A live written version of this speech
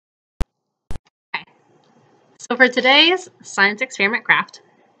So for today's science experiment craft,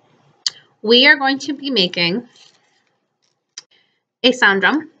 we are going to be making a sound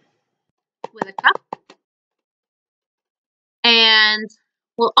drum with a cup, and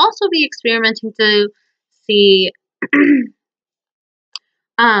we'll also be experimenting to see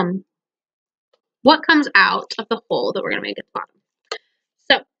what comes out of the hole that we're going to make at the bottom.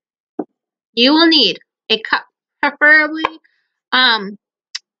 So you will need a cup, preferably a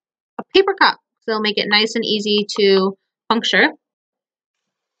paper cup, so it'll make it nice and easy to puncture.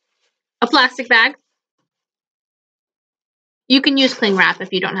 A plastic bag. You can use cling wrap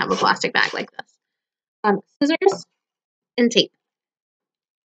if you don't have a plastic bag like this. Scissors and tape.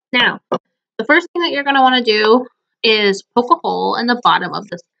 Now, the first thing that you're going to want to do is poke a hole in the bottom of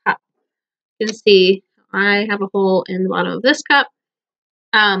this cup. You can see I have a hole in the bottom of this cup.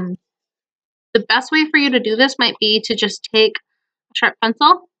 The best way for you to do this might be to just take a sharp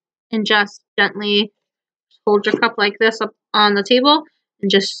pencil and just gently hold your cup like this up on the table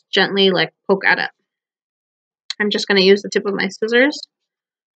and just gently like poke at it. I'm just going to use the tip of my scissors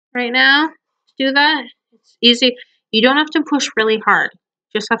right now to do that. It's easy. You don't have to push really hard.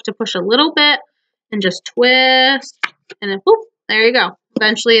 You just have to push a little bit and just twist, and then whoop, there you go.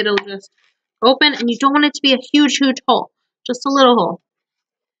 Eventually it'll just open, and you don't want it to be a huge, huge hole, just a little hole.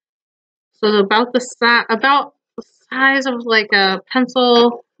 So about the size of like a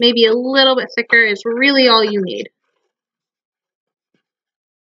pencil, maybe a little bit thicker, is really all you need.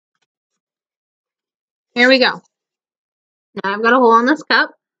 Here we go. Now I've got a hole in this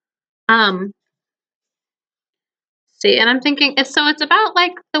cup. See, and I'm thinking it's about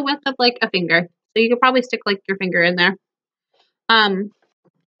like the width of like a finger. So you could probably stick like your finger in there. So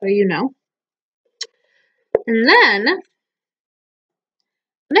you know. And then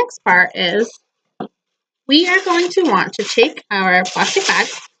the next part is we are going to want to take our plastic bag.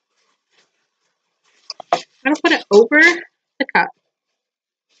 I'm going to put it over the cup.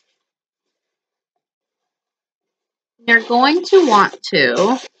 You're going to want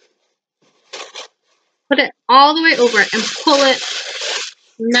to put it all the way over and pull it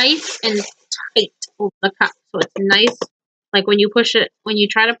nice and tight over the cup. So it's nice, like when you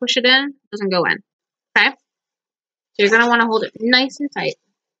try to push it in, it doesn't go in. Okay? So you're going to want to hold it nice and tight.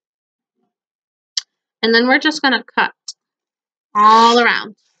 And then we're just going to cut all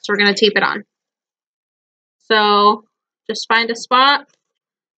around. So we're going to tape it on. So just find a spot,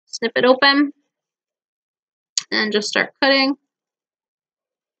 snip it open, and just start cutting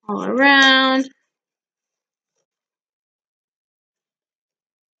all around.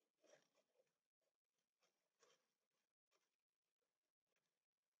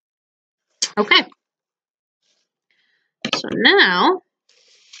 Okay. So now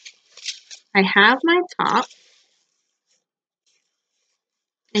I have my top,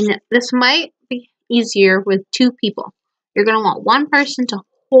 and this might be easier with two people. You're going to want one person to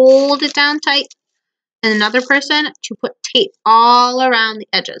hold it down tight and another person to put tape all around the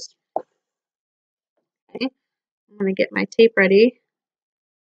edges. Okay. I'm going to get my tape ready.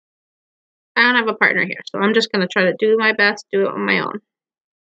 I don't have a partner here, so I'm just going to try to do my best, do it on my own.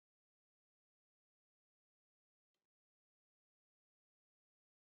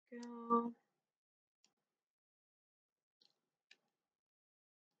 Go.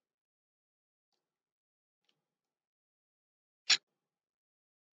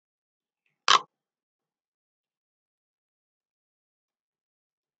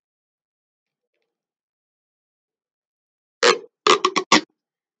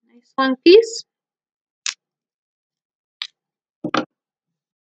 Nice long piece.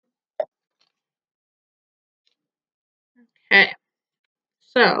 Okay,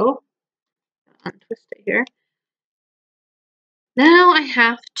 so untwist it here. Now I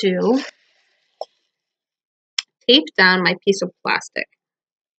have to tape down my piece of plastic.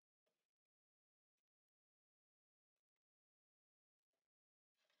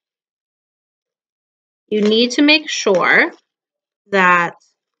 You need to make sure that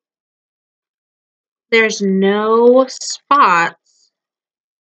there's no spots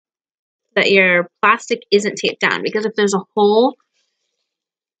that your plastic isn't taped down, because if there's a hole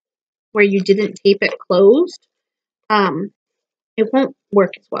where you didn't tape it closed, it won't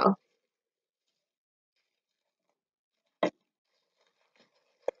work as well.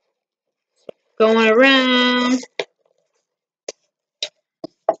 Going around,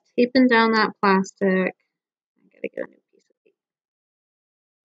 taping down that plastic. I gotta get a new piece of tape.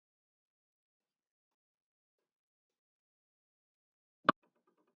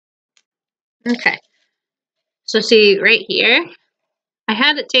 Okay, so see right here, I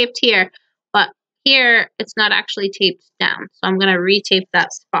had it taped here, but here it's not actually taped down, so I'm gonna retape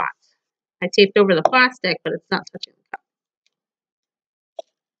that spot. I taped over the plastic, but it's not touching the cup.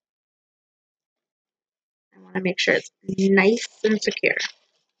 I want to make sure it's nice and secure.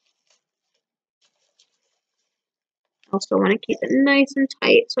 Also want to keep it nice and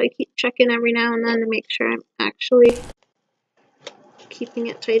tight, so I keep checking every now and then to make sure I'm actually keeping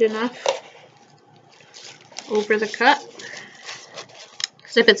it tight enough over the cut.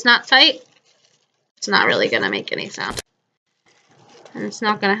 Because if it's not tight, it's not really going to make any sound. And it's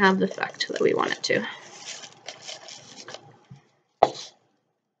not going to have the effect that we want it to.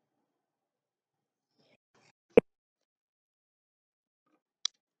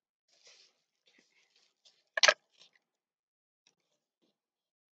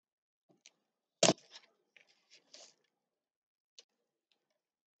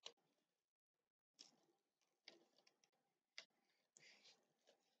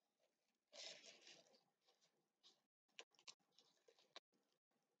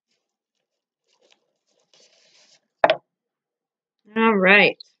 All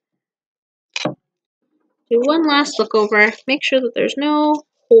right. Do one last look over. Make sure that there's no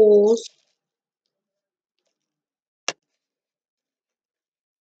holes.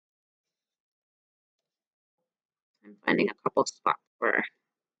 I'm finding a couple spots where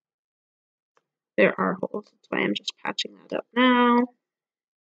there are holes. That's why I'm just patching that up now.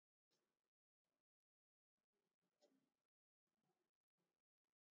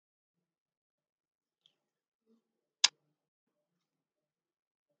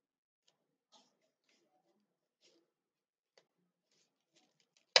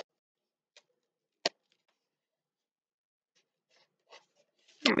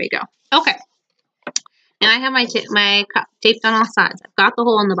 There we go. Okay. And I have my cup taped on all sides. I've got the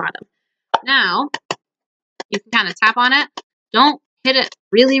hole in the bottom. Now, you can kind of tap on it. Don't hit it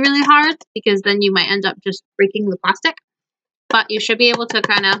really, really hard because then you might end up just breaking the plastic. But you should be able to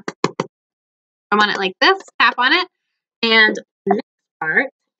kind of come on it like this, tap on it. And the next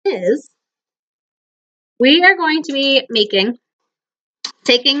part is we are going to be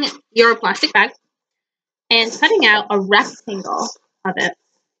taking your plastic bag and cutting out a rectangle of it.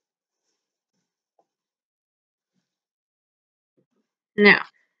 Now,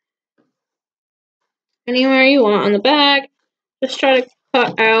 anywhere you want on the bag, just try to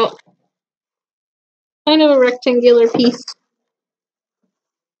cut out kind of a rectangular piece.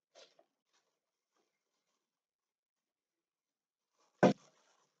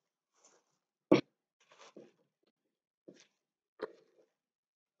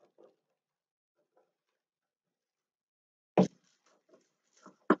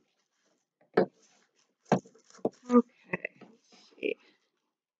 Okay, let's see.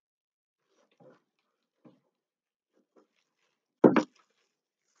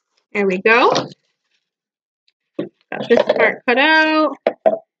 There we go. Got this part cut out.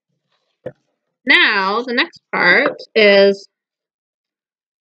 Now, the next part is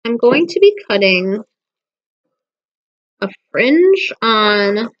I'm going to be cutting a fringe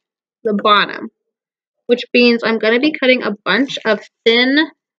on the bottom, which means I'm going to be cutting a bunch of thin,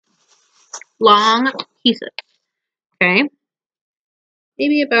 long pieces, okay?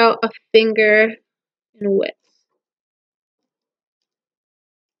 Maybe about a finger in width.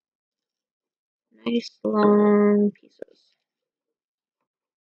 Nice long pieces.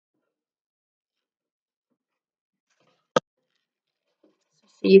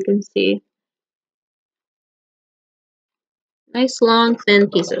 So you can see. Nice long thin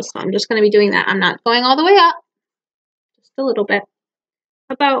pieces. So I'm just going to be doing that. I'm not going all the way up. Just a little bit.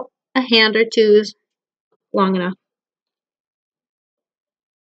 About a hand or two's long enough.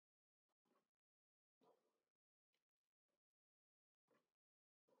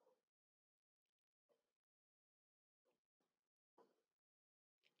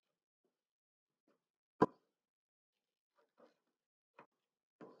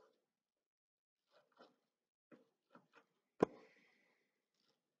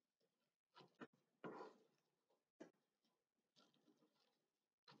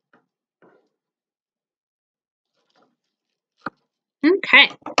 Okay.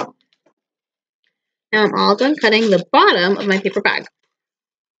 Now I'm all done cutting the bottom of my paper bag.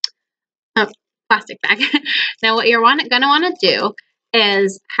 Plastic bag. Now what you're gonna want to do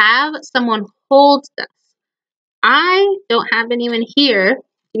is have someone hold this. I don't have anyone here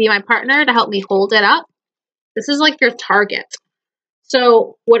to be my partner to help me hold it up. This is like your target.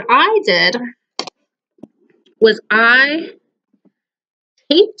 So what I did was I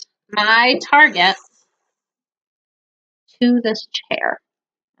taped my target to this chair.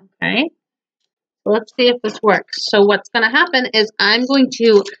 Okay. So let's see if this works. So what's going to happen is I'm going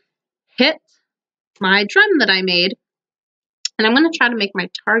to hit my drum that I made, and I'm going to try to make my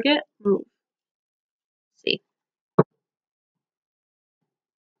target move.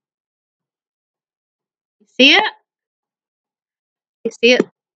 see it? You see it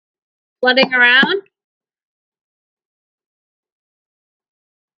flooding around?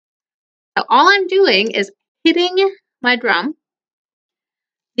 So all I'm doing is hitting my drum.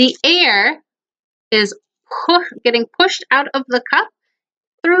 The air is getting pushed out of the cup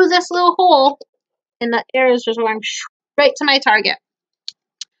through this little hole, and the air is just going straight to my target.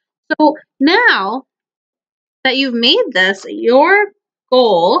 So now that you've made this, your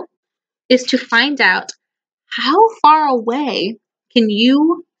goal is to find out how far away can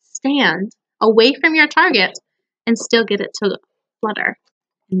you stand away from your target and still get it to flutter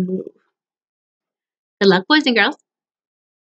and move. Good luck, boys and girls.